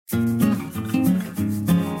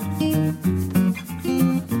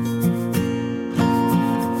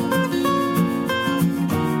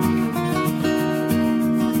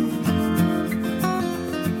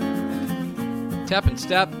Tep and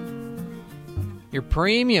Step, your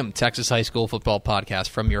premium Texas high school football podcast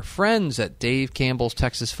from your friends at Dave Campbell's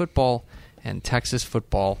Texas Football and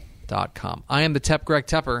TexasFootball.com. I am the Tep, Greg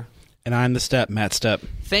Tepper. And I'm the Step, Matt Step.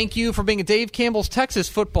 Thank you for being a Dave Campbell's Texas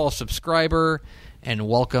Football subscriber, and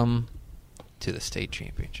welcome to the state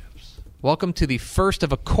championships. Welcome to the first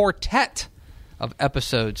of a quartet of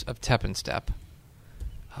episodes of Tep and Step,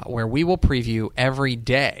 where we will preview every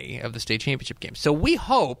day of the state championship game. So we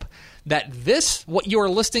hope that what you are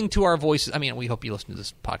listening to our voices, we hope you listen to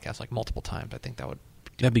this podcast like multiple times. I think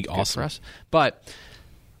that'd be awesome for us. But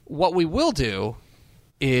what we will do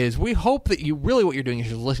is we hope that what you're doing is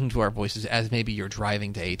you're listening to our voices as maybe you're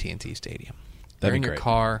driving to AT&T Stadium. You're in your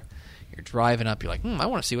car, you're driving up, you're like, I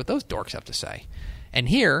want to see what those dorks have to say. And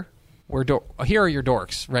here are your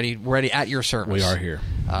dorks, ready at your service. We are here,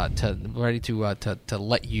 ready to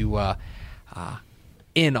let you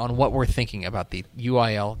in on what we're thinking about the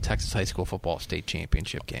UIL Texas High School Football State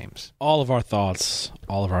Championship games. All of our thoughts,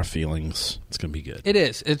 all of our feelings. It's going to be good. It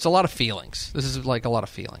is. It's a lot of feelings. This is like a lot of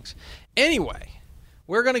feelings. Anyway,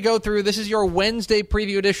 we're going to go through. This is your Wednesday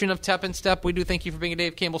preview edition of Tep and Step. We do thank you for being a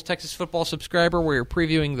Dave Campbell's Texas Football subscriber. We're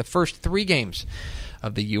previewing the first 3 games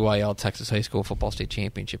of the UIL Texas High School Football State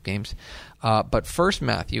Championship games. But first,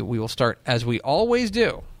 Matthew, we will start, as we always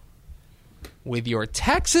do, with your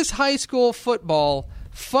Texas High School Football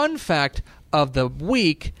Fun Fact of the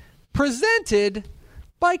Week, presented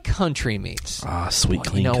by Country Meats. Sweet,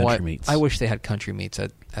 clean Country Meats. I wish they had Country Meats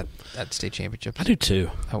at state championships. I do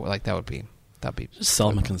too. That'd be just sell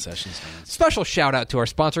them at concession stands. Special shout out to our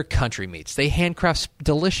sponsor, Country Meats. They handcraft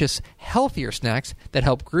delicious, healthier snacks that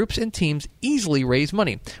help groups and teams easily raise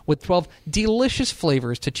money with 12 delicious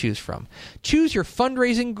flavors to choose from. Choose your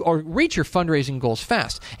fundraising or reach your fundraising goals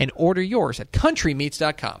fast and order yours at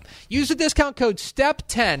countrymeats.com. Use the discount code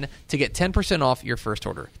STEP10 to get 10% off your first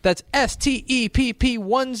order. That's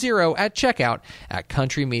STEPP10 at checkout at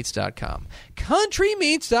countrymeats.com.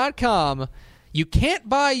 Countrymeats.com. You can't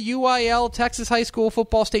buy UIL Texas High School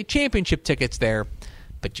Football State Championship tickets there,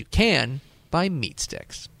 but you can buy meat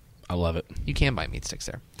sticks. I love it. You can buy meat sticks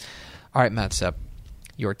there. All right, Matt Sepp,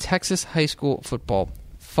 your Texas High School Football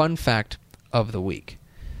Fun Fact of the Week.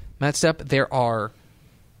 Matt Sepp, there are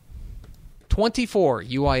 24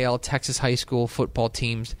 UIL Texas High School football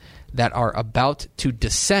teams that are about to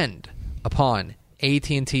descend upon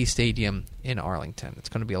AT&T Stadium in Arlington. It's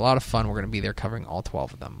going to be a lot of fun. We're going to be there covering all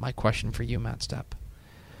 12 of them. My question for you, Matt Stepp: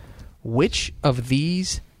 which of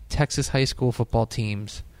these Texas high school football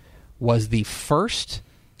teams was the first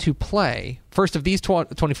of these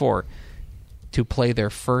 24 to play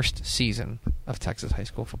their first season of Texas high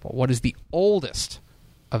school football? What is the oldest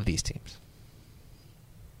of these teams?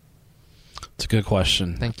 It's a good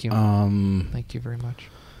question. Thank you. Thank you very much.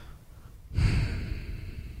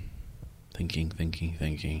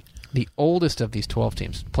 Thinking. The oldest of these 12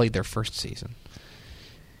 teams played their first season.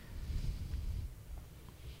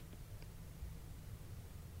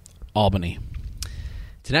 Albany.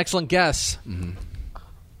 It's an excellent guess. Mm-hmm.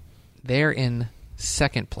 They're in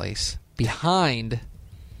second place behind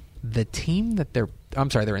the team that they're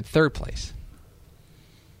in third place.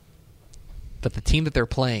 But the team that they're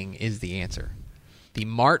playing is the answer. The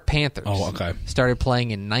Mart Panthers started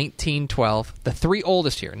playing in 1912. The 3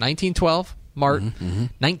 oldest here: 1912, Mart;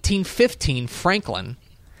 1915, Franklin;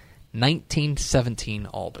 1917,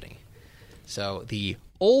 Albany. So the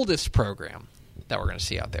oldest program that we're going to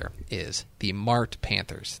see out there is the Mart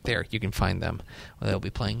Panthers. There, you can find them. They'll be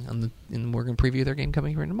playing and we're going to preview their game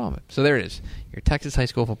coming here in a moment. So there it is, your Texas high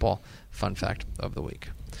school football fun fact of the week.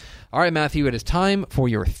 All right, Matthew, it is time for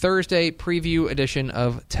your Thursday preview edition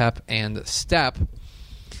of Tep and Step.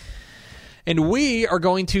 And we are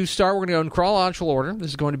going to start. We're going to go in chronological order. This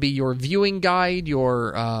is going to be your viewing guide, the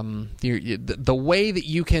way that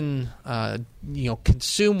you can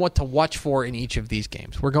consume what to watch for in each of these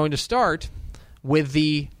games. We're going to start with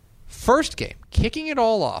the first game, kicking it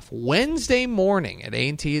all off Wednesday morning at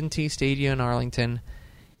AT&T Stadium in Arlington.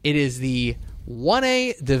 It is the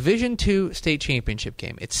 1A Division II state championship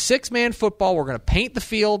game. It's 6-man football. We're going to paint the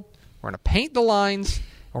field. We're going to paint the lines.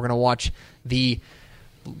 We're going to watch the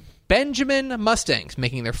Benjamin Mustangs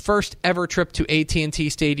making their first ever trip to AT&T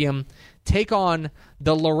Stadium take on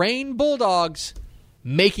the Loraine Bulldogs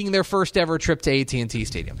making their first ever trip to AT&T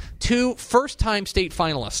Stadium. 2 first-time state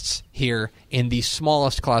finalists here in the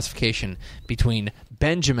smallest classification between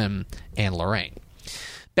Benjamin and Loraine.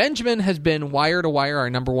 Benjamin has been wire to wire our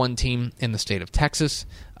number 1 team in the state of Texas.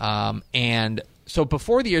 And so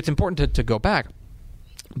before the year, it's important to go back.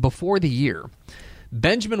 Before the year,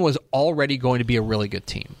 Benjamin was already going to be a really good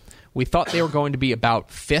team. We thought they were going to be about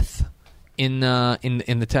 5th in our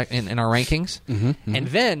rankings, and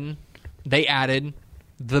then they added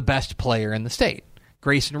the best player in the state,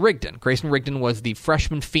 Grayson Rigdon. Grayson Rigdon was the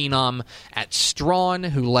freshman phenom at Strawn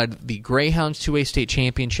who led the Greyhounds to a state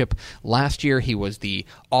championship last year. He was the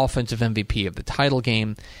offensive MVP of the title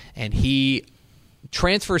game, and he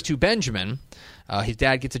transfers to Benjamin. His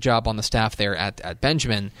dad gets a job on the staff there at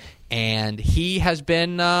Benjamin, and he has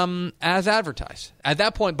been as advertised. At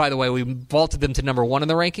that point, by the way, we vaulted them to number 1 in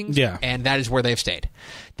the rankings, and that is where they've stayed.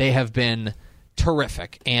 They have been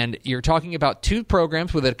terrific, and you're talking about 2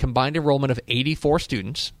 programs with a combined enrollment of 84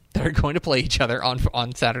 students that are going to play each other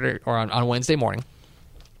on Saturday or on Wednesday morning.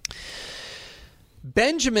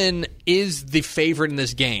 Benjamin is the favorite in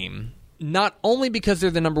this game, not only because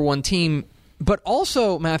they're the number 1 team, but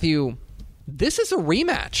also, Matthew, this is a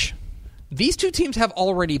rematch. These 2 teams have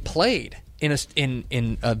already played in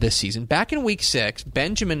this season. Back in Week 6,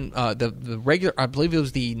 Benjamin, the regular, I believe it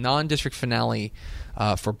was the non-district finale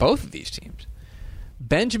for both of these teams.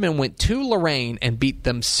 Benjamin went to Loraine and beat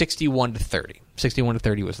them 61-30.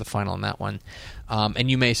 61-30 was the final in that one. And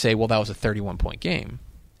you may say, well, that was a 31-point game.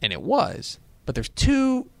 And it was. But there's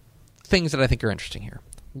 2 things that I think are interesting here.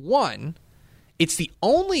 One, it's the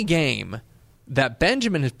only game that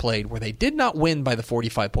Benjamin has played where they did not win by the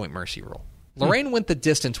 45-point mercy rule. Loraine went the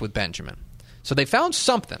distance with Benjamin. So they found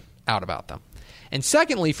something out about them. And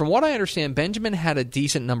secondly, from what I understand, Benjamin had a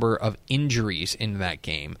decent number of injuries in that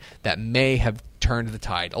game that may have turned the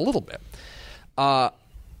tide a little bit.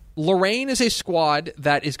 Loraine is a squad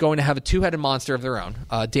that is going to have a 2-headed monster of their own.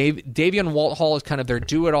 Davion Walthall is kind of their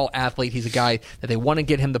do-it-all athlete. He's a guy that they want to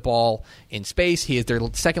get him the ball in space. He is their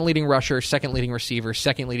second leading rusher, second leading receiver,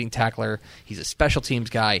 second leading tackler. He's a special teams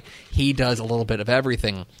guy. He does a little bit of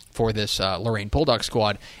everything for this Loraine Bulldog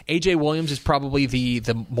squad. A.J. Williams is probably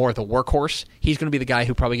the more of the workhorse. He's going to be the guy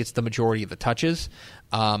who probably gets the majority of the touches.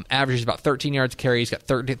 Averages about 13 yards a carry. He's got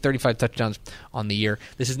 35 touchdowns on the year.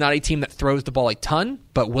 This is not a team that throws the ball a ton,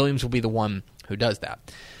 but Williams will be the one who does that.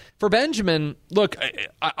 For Benjamin, look,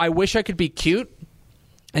 I wish I could be cute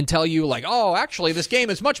and tell you, like, oh, actually, this game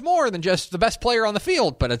is much more than just the best player on the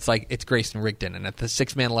field. But it's like, it's Grayson Rigdon. And at the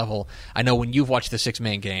 6-man level, I know when you've watched the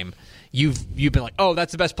 6-man game, you've been like, oh,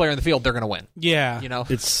 that's the best player on the field. They're going to win. Yeah. You know?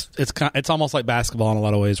 It's almost like basketball in a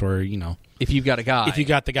lot of ways where, if you've got a guy. If you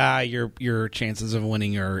got the guy, your chances of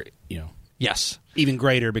winning are, yes, even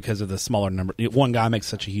greater because of the smaller number. One guy makes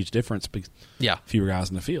such a huge difference because fewer guys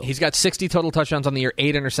in the field. He's got 60 total touchdowns on the year,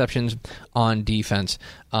 8 interceptions on defense.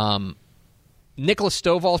 Nicholas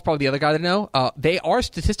Stovall is probably the other guy to know. They are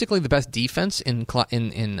statistically the best defense in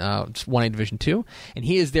 1A Division II, and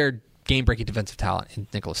he is their game-breaking defensive talent in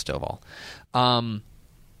Nicholas Stovall.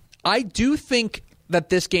 I do think that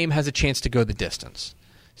this game has a chance to go the distance,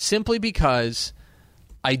 simply because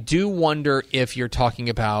I do wonder if you're talking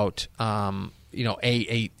about a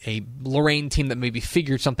Loraine team that maybe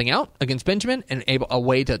figured something out against Benjamin and a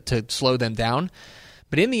way to slow them down.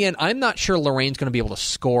 But in the end, I'm not sure Loraine's going to be able to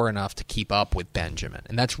score enough to keep up with Benjamin,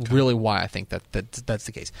 and that's really why I think that's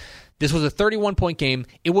the case. This was a 31-point game.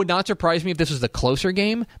 It would not surprise me if this was the closer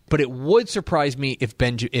game, but it would surprise me if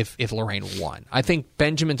Loraine won. I think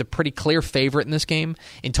Benjamin's a pretty clear favorite in this game.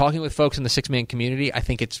 In talking with folks in the 6-man community, I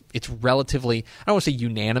think it's relatively, I don't want to say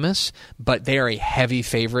unanimous, but they are a heavy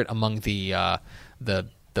favorite among the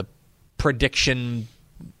predictionerati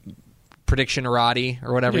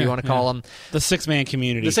or whatever you want to call them. The 6-man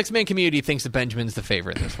community. The 6-man community thinks that Benjamin's the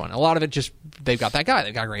favorite in this one. A lot of it just, they've got that guy.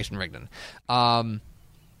 They've got Grayson Rigdon.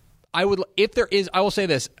 I will say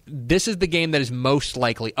this. This is the game that is most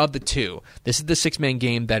likely, of the 2, this is the 6-man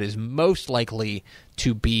game that is most likely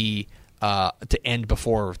to be to end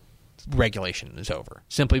before regulation is over,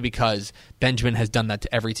 simply because Benjamin has done that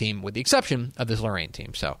to every team with the exception of this Loraine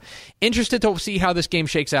team. So interested to see how this game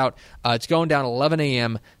shakes out. It's going down 11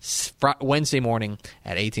 a.m. Wednesday morning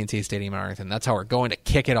at AT&T Stadium in Arlington. That's how we're going to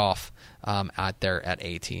kick it off out there at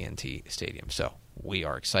AT&T Stadium. So we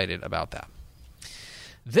are excited about that.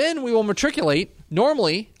 Then we will matriculate.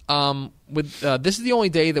 Normally, this is the only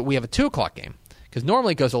day that we have a 2 o'clock game, because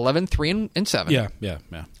normally it goes 11, 3, and 7. Yeah.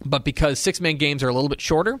 But because 6-man games are a little bit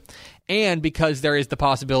shorter, and because there is the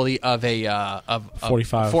possibility of a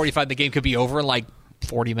 45, the game could be over in like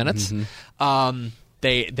 40 minutes. Mm-hmm.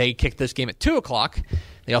 They kicked this game at 2 o'clock.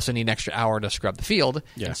 They also need an extra hour to scrub the field.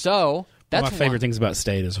 Yeah. And so that's one of my favorite things about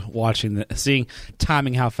State is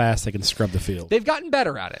timing how fast they can scrub the field. They've gotten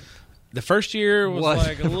better at it. The first year was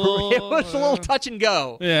like a little... It was a little touch and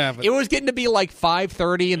go. Yeah. But, it was getting to be like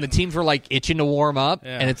 5:30, and the teams were like itching to warm up,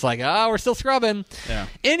 and it's like, we're still scrubbing. Yeah.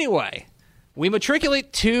 Anyway, we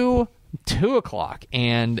matriculate to 2 o'clock,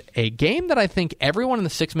 and a game that I think everyone in the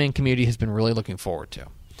 6-man community has been really looking forward to.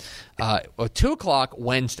 2 o'clock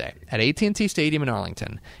Wednesday at AT&T Stadium in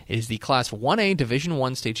Arlington is the Class 1A Division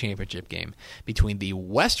I state championship game between the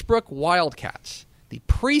Westbrook Wildcats, the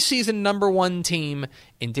preseason number 1 team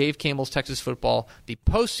in Dave Campbell's Texas football, the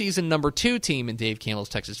postseason number 2 team in Dave Campbell's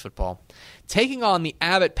Texas football, taking on the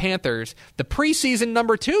Abbott Panthers, the preseason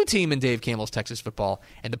number 2 team in Dave Campbell's Texas football,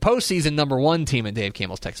 and the postseason number 1 team in Dave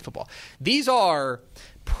Campbell's Texas football. These are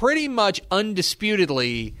pretty much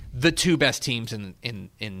undisputedly the 2 best teams in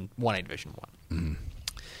 1A Division 1. Mm.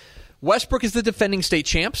 Westbrook is the defending state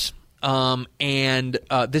champs. And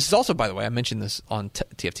this is also, by the way, I mentioned this on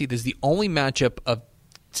TFT. This is the only matchup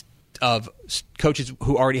of coaches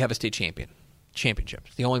who already have a state championship.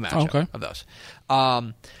 The only matchup of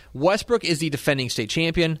those. Westbrook is the defending state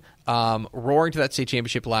champion, roaring to that state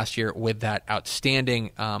championship last year with that outstanding,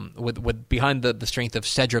 with behind the strength of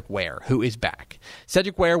Cedric Ware, who is back.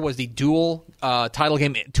 Cedric Ware was the dual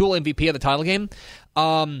MVP of the title game.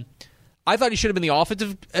 I thought he should have been the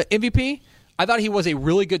offensive MVP. I thought he was a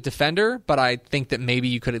really good defender, but I think that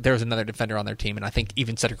maybe there was another defender on their team, and I think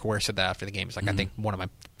even Cedric Ware said that after the game. He's like, I think one of my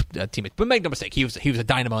teammates. But make no mistake, he was a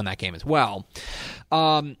dynamo in that game as well.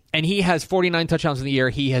 And he has 49 touchdowns in the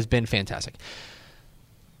year. He has been fantastic.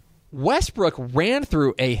 Westbrook ran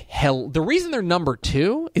through the reason they're number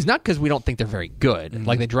 2 is not because we don't think they're very good,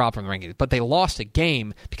 like they dropped from the rankings, but they lost a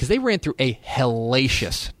game because they ran through a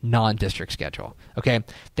hellacious non-district schedule. Okay,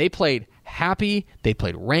 they played Happy, they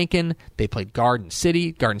played Rankin, they played Garden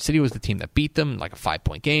City. Garden City was the team that beat them, like a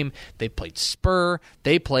 5-point game. They played Spur.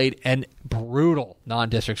 They played a brutal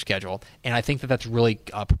non-district schedule, and I think that that's really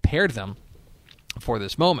prepared them for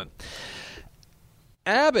this moment.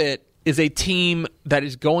 Abbott is a team that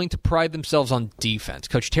is going to pride themselves on defense.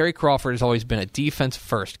 Coach Terry Crawford has always been a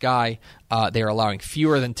defense-first guy. They are allowing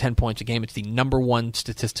fewer than 10 points a game. It's the number 1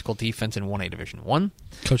 statistical defense in 1A Division I.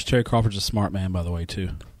 Coach Terry Crawford's a smart man, by the way,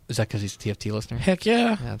 too. Is that because he's a TFT listener? Heck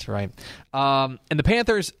yeah. That's right. And the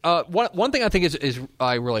Panthers, one thing I think is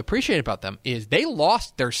I really appreciate about them is they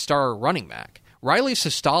lost their star running back. Riley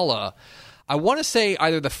Sestala, I want to say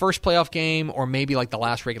either the first playoff game or maybe like the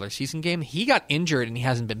last regular season game, he got injured and he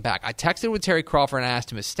hasn't been back. I texted with Terry Crawford and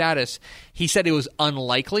asked him his status. He said it was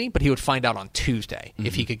unlikely, but he would find out on Tuesday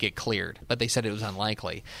if he could get cleared. But they said it was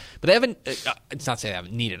unlikely. But they haven't, it's not to say they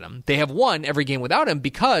haven't needed him. They have won every game without him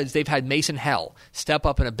because they've had Mason Hell step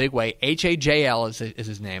up in a big way. Hajl is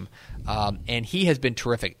his name. And he has been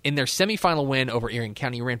terrific. In their semifinal win over Erie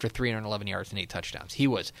County, he ran for 311 yards and 8 touchdowns. He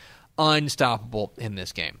was unstoppable in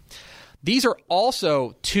this game. These are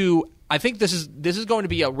also 2. I think this is going to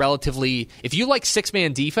be a relatively, if you like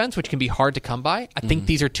 6-man defense, which can be hard to come by, I think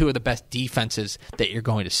these are 2 of the best defenses that you're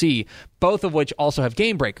going to see, both of which also have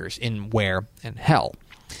game breakers in Ware and Hell.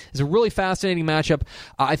 It's a really fascinating matchup.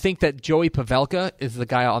 I think that Joey Pavelka is the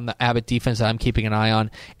guy on the Abbott defense that I'm keeping an eye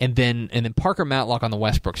on, and then Parker Matlock on the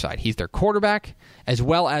Westbrook side. He's their quarterback as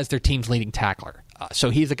well as their team's leading tackler.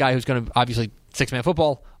 So he's the guy who's going to, obviously, 6-man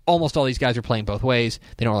football. Almost all these guys are playing both ways.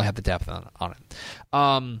 They don't really have the depth on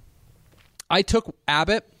it. I took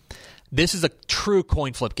Abbott. This is a true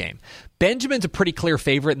coin flip game. Benjamin's a pretty clear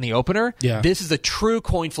favorite in the opener. Yeah. This is a true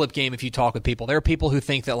coin flip game if you talk with people. There are people who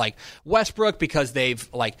think that, like, Westbrook, because they've,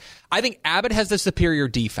 like, I think Abbott has the superior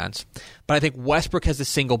defense, but I think Westbrook has the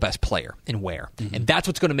single best player in Ware. Mm-hmm. And that's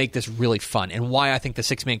what's going to make this really fun and why I think the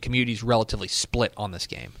 6-man community is relatively split on this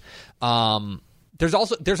game. There's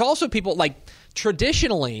also people, like,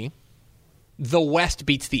 traditionally, the West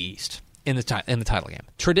beats the East in the title game.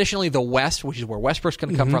 Traditionally, the West, which is where Westbrook's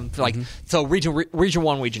going to come from, like so Region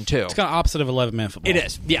 1, Region 2. It's kind of opposite of 11-man football. It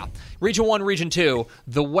is, yeah. Region 1, Region 2,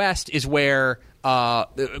 the West is where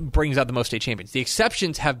it brings out the most state champions. The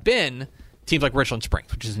exceptions have been teams like Richland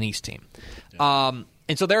Springs, which is an East team. Yeah.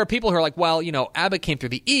 And so there are people who are like, well, Abbott came through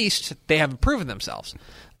the East. They haven't proven themselves.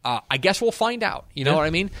 I guess we'll find out. You know what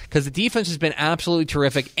I mean? Because the defense has been absolutely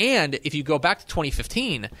terrific. And if you go back to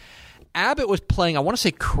 2015, Abbott was playing, I want to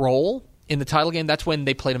say, Kroll in the title game. That's when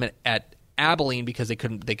they played him at Abilene because they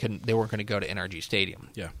weren't going to go to NRG Stadium.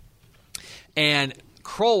 Yeah. And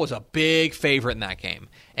Kroll was a big favorite in that game.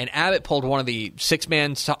 And Abbott pulled one of the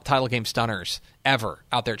 6-man title game stunners ever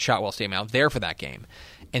out there at Shotwell Stadium. I was there for that game.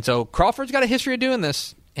 And so Crawford's got a history of doing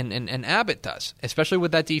this, and Abbott does, especially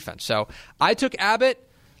with that defense. So I took Abbott.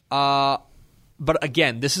 But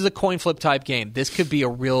again, this is a coin flip type game. This could be a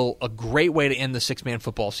great way to end the 6-man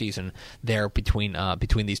football season there between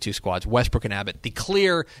these two squads, Westbrook and Abbott, the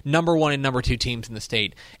clear number 1 and number 2 teams in the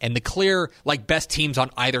state, and the clear best teams on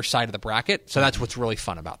either side of the bracket. So that's what's really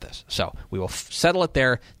fun about this. So we will settle it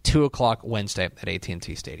there, 2:00 Wednesday at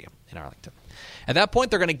AT&T Stadium in Arlington. At that point,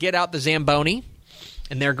 they're going to get out the Zamboni,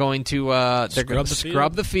 and they're going to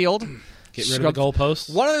scrub the field. Get rid of the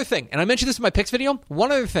goalposts. One other thing, and I mentioned this in my picks video.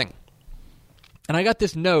 One other thing, and I got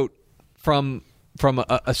this note from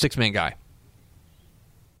a six-man guy.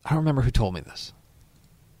 I don't remember who told me this.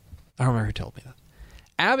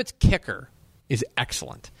 Abbott's kicker is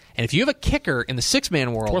excellent. And if you have a kicker in the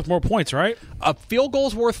six-man world... It's worth more points, right? A field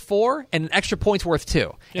goal's worth 4, and an extra point's worth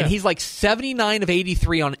 2. Yeah. And he's like 79 of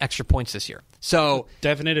 83 on extra points this year. So...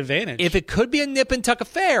 Definite advantage. If it could be a nip-and-tuck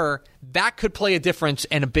affair, that could play a difference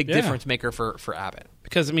and a big difference maker for Abbott.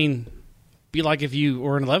 Because, I mean... Be like if you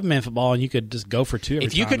were in 11-man football and you could just go for 2 every time.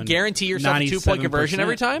 If you could guarantee yourself a 2-point conversion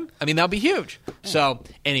every time, I mean, that would be huge. Yeah. So,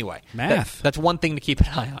 anyway. Math. That's one thing to keep an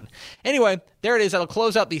eye on. Anyway, there it is. That'll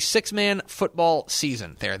close out the 6-man football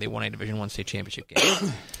season. There, they won a Division I state championship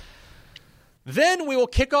game. Then we will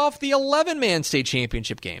kick off the 11-man state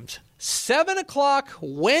championship games. 7 o'clock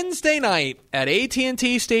Wednesday night at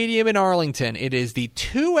AT&T Stadium in Arlington. It is the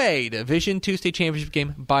 2A Division II state championship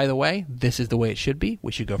game. By the way, this is the way it should be.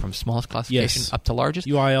 We should go from smallest classification up to largest.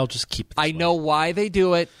 UIL just keep it I know why they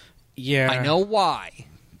do it. Yeah. I know why.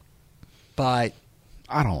 But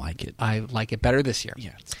I don't like it. I like it better this year.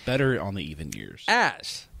 Yeah, it's better on the even years.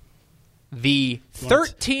 As the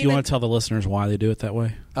 13... Do you want to tell the listeners why they do it that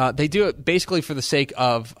way? They do it basically for the sake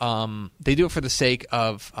of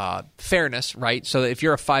fairness, right? So that if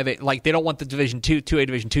you're a 5A, like they don't want the Division 2A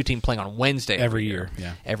Division 2 team playing on Wednesday every year.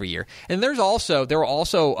 Yeah, every year. And there were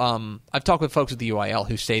also I've talked with folks at the UIL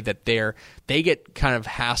who say that they get kind of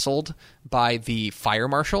hassled by the fire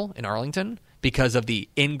marshal in Arlington because of the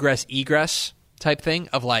ingress egress type thing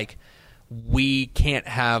of like, we can't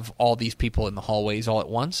have all these people in the hallways all at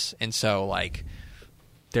once. And so, like,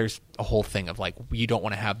 there's a whole thing of, like, you don't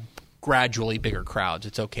want to have gradually bigger crowds.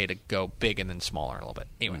 It's okay to go big and then smaller a little bit.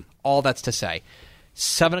 Anyway, all that's to say,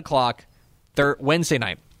 7 o'clock Wednesday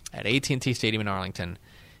night at AT&T Stadium in Arlington,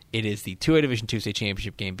 it is the 2A Division II state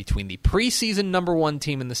championship game between the preseason number 1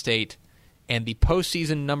 team in the state and the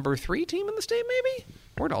postseason number 3 team in the state, maybe?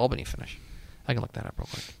 Where did Albany finish? I can look that up real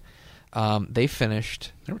quick. They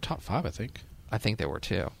finished... They were top 5, I think. I think they were,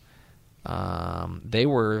 too. They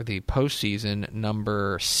were the postseason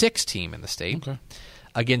number 6 team in the state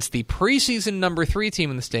against the preseason number 3 team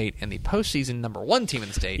in the state and the postseason number 1 team in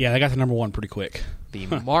the state. Yeah, they got the number 1 pretty quick. The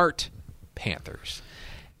Mart Panthers.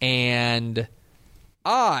 And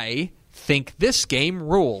I think this game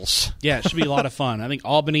rules. Yeah, it should be a lot of fun. I think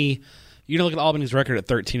Albany... You can look at Albany's record at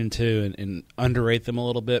 13-2 and underrate them a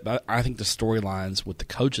little bit, but I think the storylines with the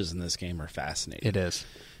coaches in this game are fascinating. It is.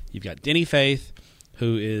 You've got Denny Faith,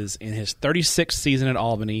 who is in his 36th season at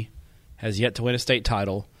Albany, has yet to win a state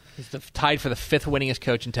title. He's tied for the 5th winningest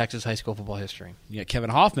coach in Texas high school football history. You got Kevin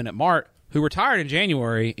Hoffman at Mart, who retired in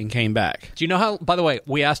January and came back. Do you know how? By the way,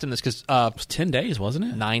 we asked him this because it was 10 days, wasn't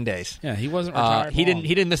it? 9 days. Yeah, he wasn't retired. He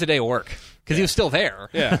didn't miss a day of work because he was still there.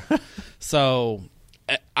 Yeah. So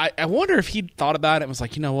I wonder if he thought about it and was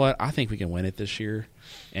like, you know what? I think we can win it this year,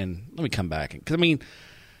 and let me come back. Because I mean,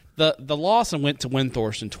 the loss and went to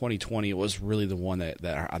Windthorst in 2020 was really the one that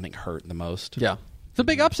I think hurt the most. Yeah, it's a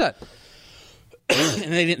big upset.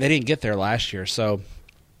 And they didn't get there last year, so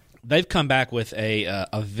they've come back with a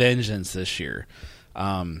vengeance this year.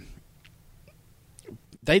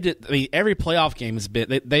 They did. I mean, every playoff game has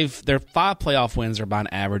been. Their 5 playoff wins are by an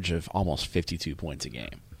average of almost 52 points a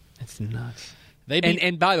game. It's nuts.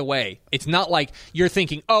 And by the way, it's not like you're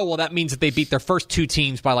thinking, oh, well, that means that they beat their first 2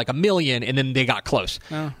 teams by like 1 million and then they got close.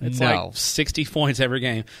 No, it's like 60 points every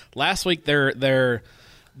game. Last week, their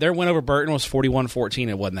win over Burton was 41-14.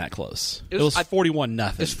 It wasn't that close. It was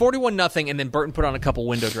 41-0. It was 41-0, and then Burton put on a couple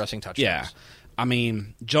window dressing touchdowns. Yeah. I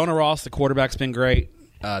mean, Jonah Ross, the quarterback's been great.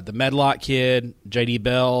 The Medlock kid, J.D.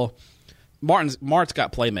 Bell. Mart's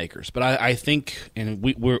got playmakers. But I think, and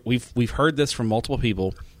we've heard this from multiple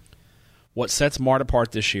people, what sets Mart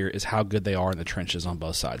apart this year is how good they are in the trenches on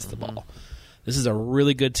both sides of the ball. This is a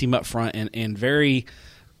really good team up front and very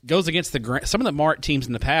goes against some of the Mart teams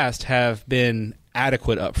in the past have been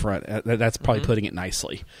adequate up front. That's probably putting it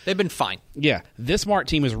nicely. They've been fine. Yeah. This Mart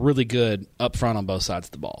team is really good up front on both sides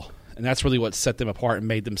of the ball. And that's really what set them apart and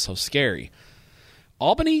made them so scary.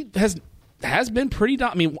 Albany has been pretty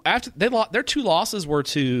I mean, after their 2 losses were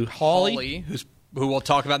to Hawley who we'll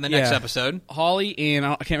talk about in the next episode. Hawley and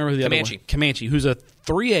I can't remember who the other one. Comanche, who's a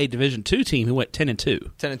 3A Division II team who went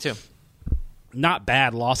 10-2. 10-2. Not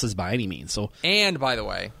bad losses by any means. And by the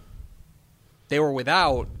way, they were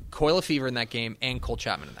without Coil Fever in that game and Cole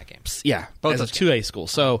Chapman in that game. Yeah, both as a 2A school.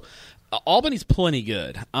 So Albany's plenty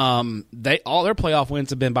good. All their playoff wins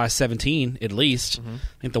have been by 17 at least. I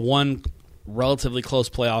think the one relatively close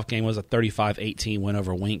playoff game was a 35-18 win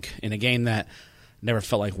over Wink in a game that never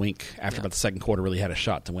felt like Wink after about the second quarter really had a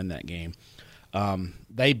shot to win that game.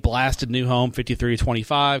 They blasted New Home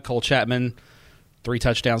 53-25. Cole Chapman, 3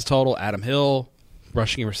 touchdowns total. Adam Hill,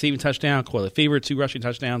 rushing and receiving touchdown. Coyle Fever, 2 rushing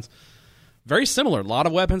touchdowns. Very similar. A lot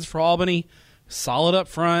of weapons for Albany. Solid up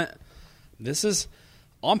front. This is,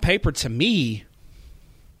 on paper, to me,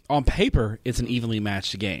 it's an evenly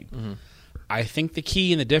matched game. Mm-hmm. I think the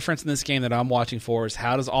key and the difference in this game that I'm watching for is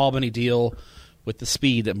how does Albany deal with the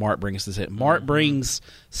speed that Mart brings to it. Mart brings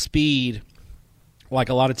speed like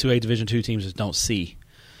a lot of 2A Division II teams just don't see.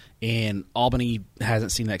 And Albany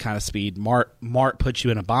hasn't seen that kind of speed. Mart puts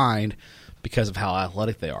you in a bind because of how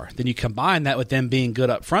athletic they are. Then you combine that with them being good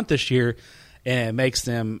up front this year, and it makes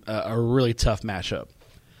them a really tough matchup.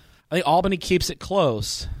 I think Albany keeps it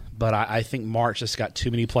close, but I think Mart just got too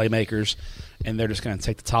many playmakers, and they're just going to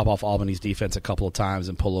take the top off Albany's defense a couple of times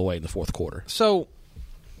and pull away in the fourth quarter. So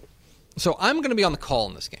I'm going to be on the call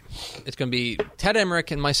in this game. It's going to be Ted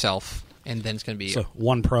Emmerich and myself, and then it's going to be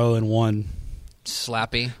one pro and one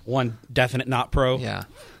Slappy, one definite not pro. Yeah,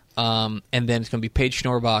 and then it's going to be Paige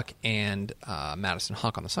Schnorbach and Madison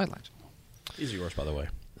Hawk on the sidelines. These are yours, by the way.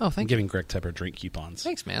 Oh, thank you. I'm giving Greg Tepper drink coupons.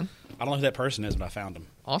 Thanks, man. I don't know who that person is, but I found him.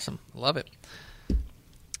 Awesome. Love it.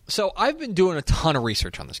 So I've been doing a ton of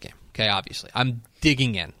research on this game. Okay, obviously. I'm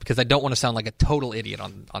digging in because I don't want to sound like a total idiot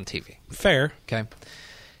on TV. Fair. Okay.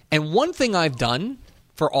 And one thing I've done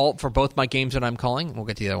for both my games that I'm calling, and we'll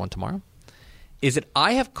get to the other one tomorrow, is that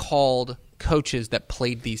I have called coaches that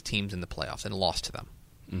played these teams in the playoffs and lost to them.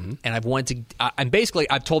 Mm-hmm. And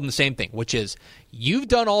I've told them the same thing, which is you've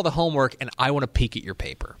done all the homework and I want to peek at your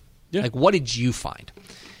paper. Yeah. Like, what did you find?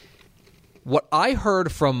 What I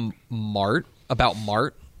heard from Mart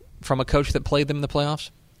from a coach that played them in the playoffs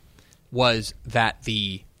was that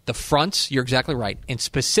the fronts, you're exactly right, and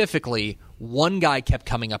specifically one guy kept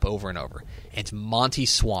coming up over and over. It's Monty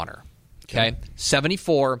Swanner. Okay?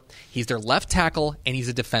 74. He's their left tackle, and he's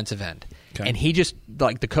a defensive end. Okay. And he just,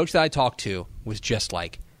 like, the coach that I talked to was just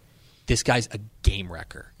like, this guy's a game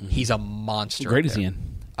wrecker. Mm-hmm. He's a monster. What grade is he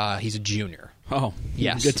in? He's a junior. Oh,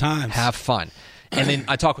 yes. Good times. Have fun. And then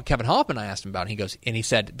I talked with Kevin Hoffman. I asked him about it. He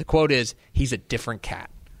said, the quote is, he's a different cat.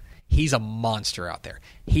 He's a monster out there.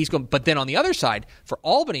 But then on the other side, for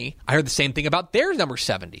Albany, I heard the same thing about their number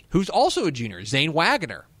 70, who's also a junior, Zane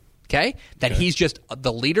Wagner. Okay? That he's just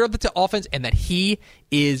the leader of the offense and that he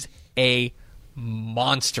is a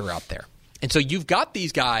monster out there. And so you've got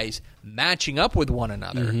these guys matching up with one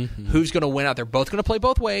another. Mm-hmm, mm-hmm. Who's going to win out? They're both going to play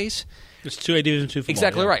both ways. It's 2A Division II football.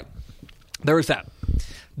 Exactly right. There is that.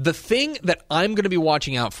 The thing that I'm going to be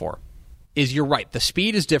watching out for is, you're right, the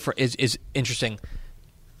speed is different, is interesting.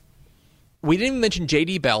 We didn't even mention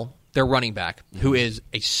J.D. Bell, their running back, who is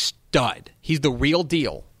a stud. He's the real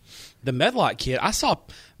deal. The Medlock kid, I saw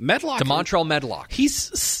Medlock. DeMontrell Medlock.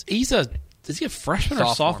 Is he a freshman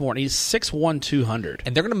or sophomore? And he's 6'1", 200.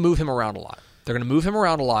 And they're going to move him around a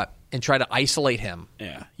lot. And try to isolate him.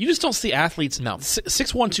 Yeah. You just don't see athletes. No.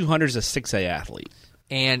 6'1", 200 is a 6A athlete.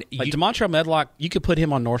 And DeMontrell Medlock, you could put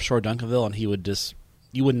him on North Shore Duncanville and he would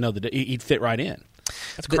you wouldn't know he'd fit right in.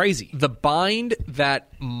 That's crazy. The bind that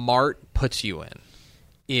Mart puts you in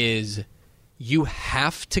is you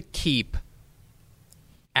have to keep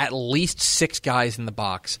at least 6 guys in the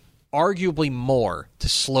box, arguably more, to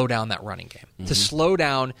slow down that running game. Mm-hmm. To slow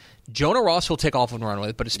down, Jonah Ross will take off and run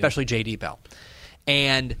with it, but especially J.D. Bell.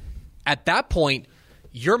 And at that point,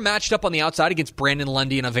 you're matched up on the outside against Brandon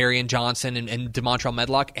Lundy and Avarian Johnson and DeMontrell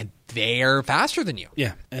Medlock, and they're faster than you.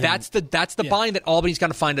 Yeah, that's the bind that Albany's got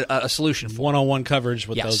to find a solution for. One-on-one coverage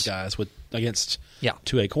with those guys against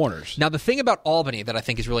 2A corners. Now, the thing about Albany that I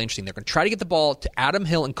think is really interesting, they're going to try to get the ball to Adam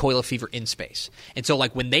Hill and Coyle Fever in space. And so,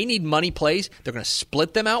 like, when they need money plays, they're going to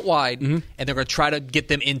split them out wide, and they're going to try to get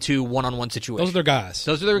them into one-on-one situations. Those are their guys.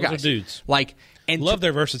 Those are dudes. Like, and love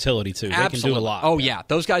their versatility too. Absolutely. They can do a lot. Oh yeah,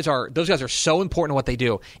 those guys are so important in what they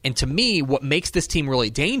do. And to me, what makes this team really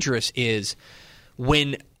dangerous is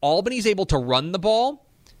when Albany's able to run the ball,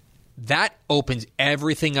 that opens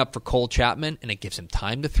everything up for Cole Chapman, and it gives him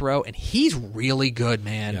time to throw. And he's really good,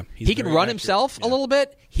 man. Yeah, he can run himself a little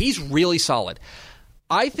bit. He's really solid.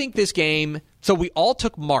 I think this game. So we all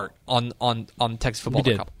took Mart on Texas Football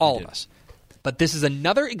Cup. All of us. But this is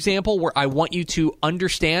another example where I want you to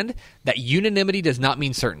understand that unanimity does not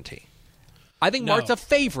mean certainty. I think Mart's a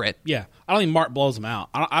favorite. Yeah. I don't think Mart blows him out.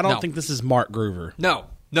 I don't think this is Mart Groover. No.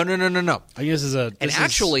 I think this is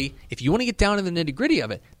actually, if you want to get down to the nitty-gritty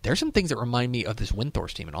of it, there's some things that remind me of this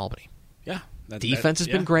Windthorst team in Albany. Yeah. Defense has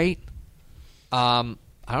been great.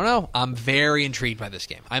 I don't know. I'm very intrigued by this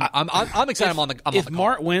game. I'm excited. If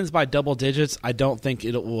Mart wins by double digits, I don't think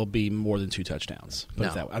it will be more than 2 touchdowns.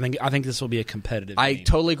 No. I think this will be a competitive I game.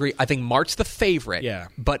 totally agree. I think Mart's the favorite. Yeah.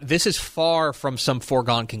 But this is far from some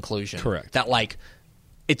foregone conclusion. Correct. That, like,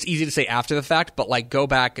 it's easy to say after the fact, but, like, go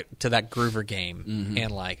back to that Groover game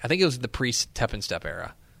and, like, I think it was the pre-Tep and Step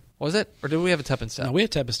era. Was it? Or did we have a Tep and Step? No, we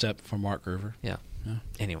had Tep and Step from Mark Groover. Yeah.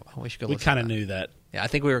 Anyway, we should go. We kind of knew that. Yeah, I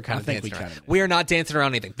think we were kind of I think dancing we around. kinda We are not dancing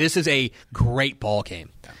around anything. This is a great ball game.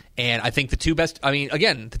 Yeah. And I think the two best, I mean,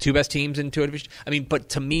 again, the two best teams in two divisions. I mean, but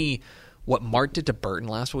to me, what Mart did to Burton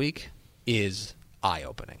last week is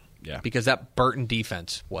eye-opening. Yeah. Because that Burton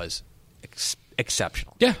defense was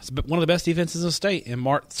exceptional. Yeah, it's one of the best defenses in the state. And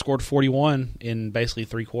Mart scored 41 in basically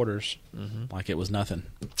 3 quarters. Like it was nothing.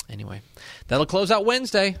 Anyway, that'll close out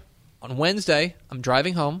Wednesday. On Wednesday, I'm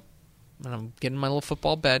driving home, and I'm getting my little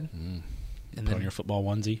football bed. And Put on your football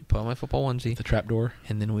onesie. Put on my football onesie. The trapdoor.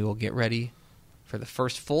 And then we will get ready for the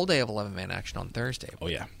first full day of 11-man action on Thursday. Oh,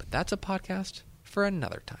 yeah. But that's a podcast for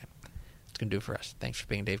another time. That's going to do it for us. Thanks for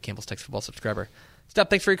being Dave Campbell's Texas Football subscriber. Steph,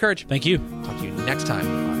 thanks for your courage. Thank you. Talk to you next time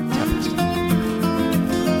on Tep and Step.